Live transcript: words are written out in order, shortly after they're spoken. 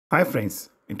Hi friends,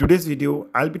 in today's video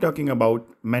I'll be talking about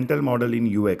mental model in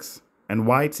UX and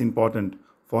why it's important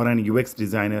for an UX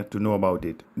designer to know about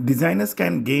it. Designers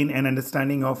can gain an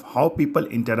understanding of how people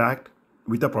interact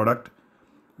with a product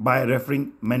by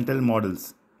referring mental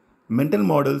models. Mental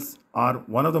models are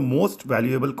one of the most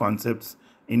valuable concepts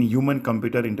in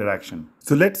human-computer interaction.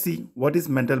 So let's see what is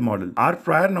mental model. Our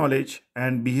prior knowledge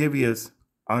and behaviors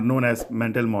are known as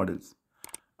mental models.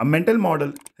 A mental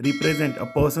model represents a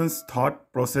person's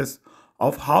thought process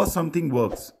of how something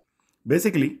works.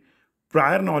 Basically,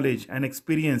 prior knowledge and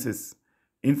experiences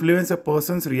influence a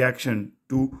person's reaction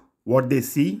to what they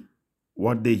see,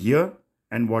 what they hear,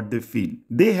 and what they feel.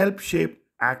 They help shape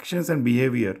actions and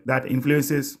behavior that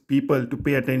influences people to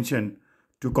pay attention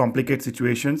to complicate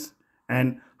situations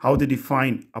and how they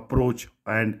define, approach,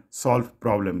 and solve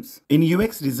problems. In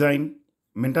UX design,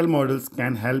 mental models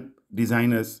can help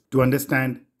designers to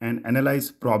understand and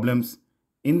analyze problems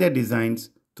in their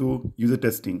designs through user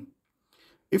testing.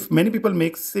 If many people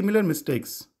make similar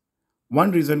mistakes, one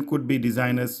reason could be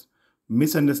designers'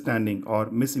 misunderstanding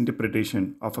or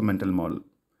misinterpretation of a mental model.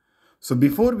 So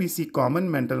before we see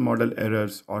common mental model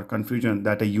errors or confusion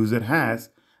that a user has,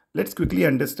 let's quickly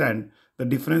understand the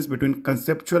difference between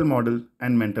conceptual model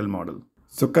and mental model.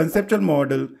 So conceptual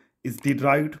model is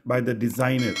derived by the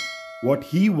designer, what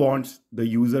he wants the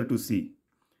user to see.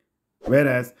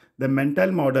 Whereas the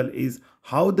mental model is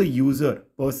how the user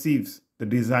perceives the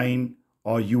design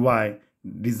or UI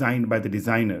designed by the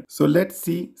designer. So let's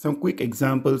see some quick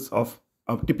examples of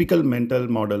a typical mental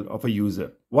model of a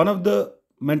user. One of the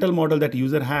mental model that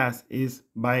user has is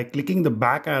by clicking the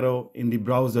back arrow in the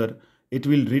browser, it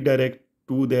will redirect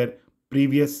to their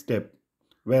previous step.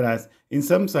 Whereas in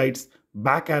some sites,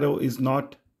 back arrow is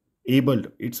not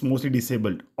abled, it's mostly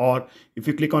disabled. Or if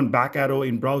you click on back arrow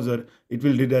in browser, it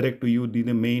will redirect to you to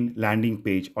the main landing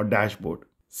page or dashboard.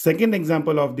 Second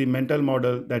example of the mental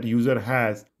model that user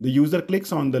has, the user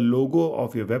clicks on the logo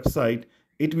of your website,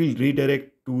 it will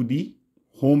redirect to the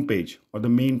home page or the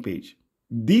main page.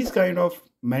 These kind of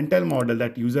mental model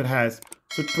that user has,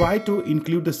 so try to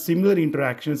include the similar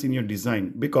interactions in your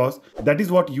design because that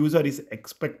is what user is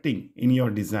expecting in your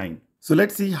design. So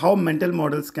let's see how mental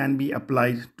models can be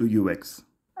applied to UX.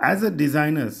 As a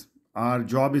designers, our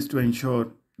job is to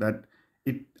ensure that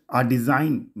our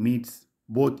design meets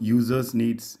both users'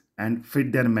 needs and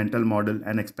fit their mental model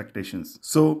and expectations.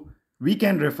 So we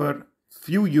can refer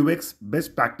few UX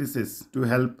best practices to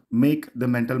help make the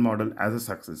mental model as a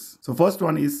success. So first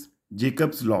one is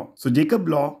Jacob's Law. So Jacob's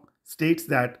Law states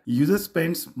that user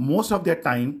spends most of their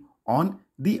time on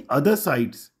the other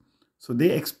sites. So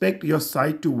they expect your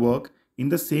site to work in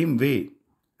the same way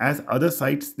as other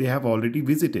sites they have already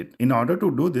visited. In order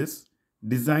to do this,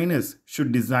 designers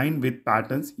should design with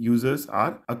patterns users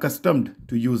are accustomed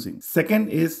to using. Second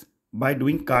is by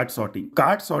doing card sorting.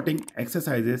 Card sorting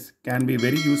exercises can be a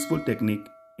very useful technique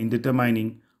in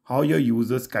determining how your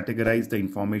users categorize the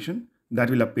information that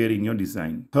will appear in your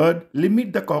design. Third,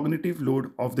 limit the cognitive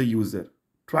load of the user.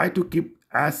 Try to keep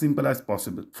as simple as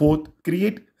possible. Fourth,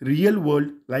 create real world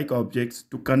like objects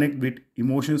to connect with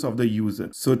emotions of the user.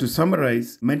 So to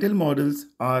summarize, mental models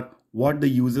are what the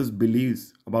users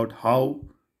believes about how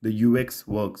the UX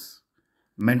works.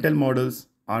 Mental models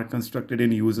are constructed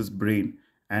in user's brain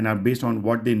and are based on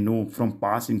what they know from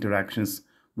past interactions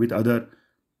with other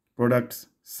products,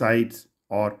 sites,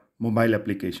 or mobile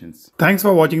applications. Thanks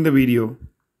for watching the video,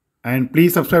 and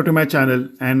please subscribe to my channel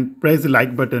and press the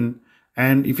like button.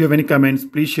 And if you have any comments,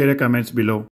 please share your comments below.